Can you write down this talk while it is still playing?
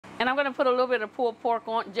And I'm going to put a little bit of pulled pork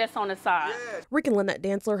on just on the side. Yeah. Rick and Linette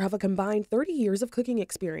Dantzler have a combined 30 years of cooking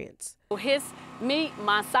experience. His meat,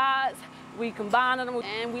 my sides, we combined them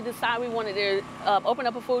and we decided we wanted to open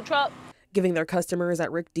up a food truck. Giving their customers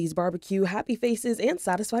at Rick D's Barbecue happy faces and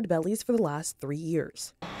satisfied bellies for the last 3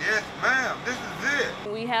 years. Yes, ma'am, this is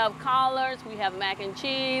it. We have collards, we have mac and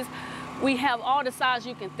cheese, we have all the sides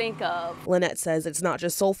you can think of. Linette says it's not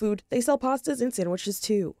just soul food, they sell pastas and sandwiches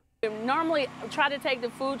too. We normally try to take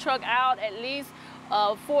the food truck out at least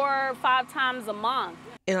 4 or 5 times a month.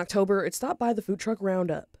 In October, it stopped by the Food Truck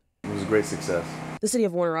Roundup. It was a great success. The city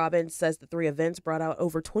of Warner Robins says the 3 events brought out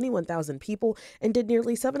over 21,000 people and did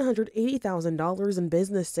nearly $780,000 in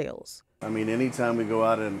business sales. I mean, anytime we go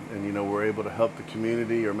out and we're able to help the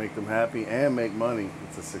community or make them happy and make money,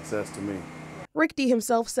 it's a success to me. Rick D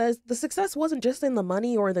himself says the success wasn't just in the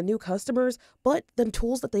money or the new customers, but the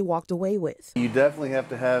tools that they walked away with. You definitely have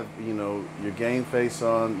to have, your game face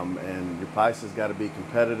on, and your price has got to be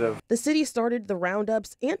competitive. The city started the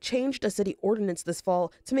roundups and changed a city ordinance this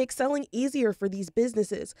fall to make selling easier for these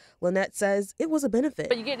businesses. Linette says it was a benefit.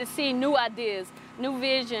 But you get to see new ideas, new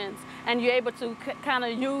visions, and you're able to kind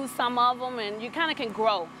of use some of them, and you kind of can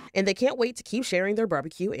grow. And they can't wait to keep sharing their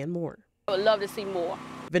barbecue and more. I would love to see more.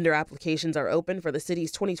 Vendor applications are open for the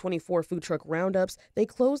city's 2024 Food Truck Roundups. They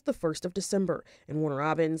closed the 1st of December. In Warner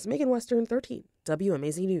Robins, Macon, Western 13,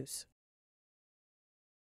 WMAZ News.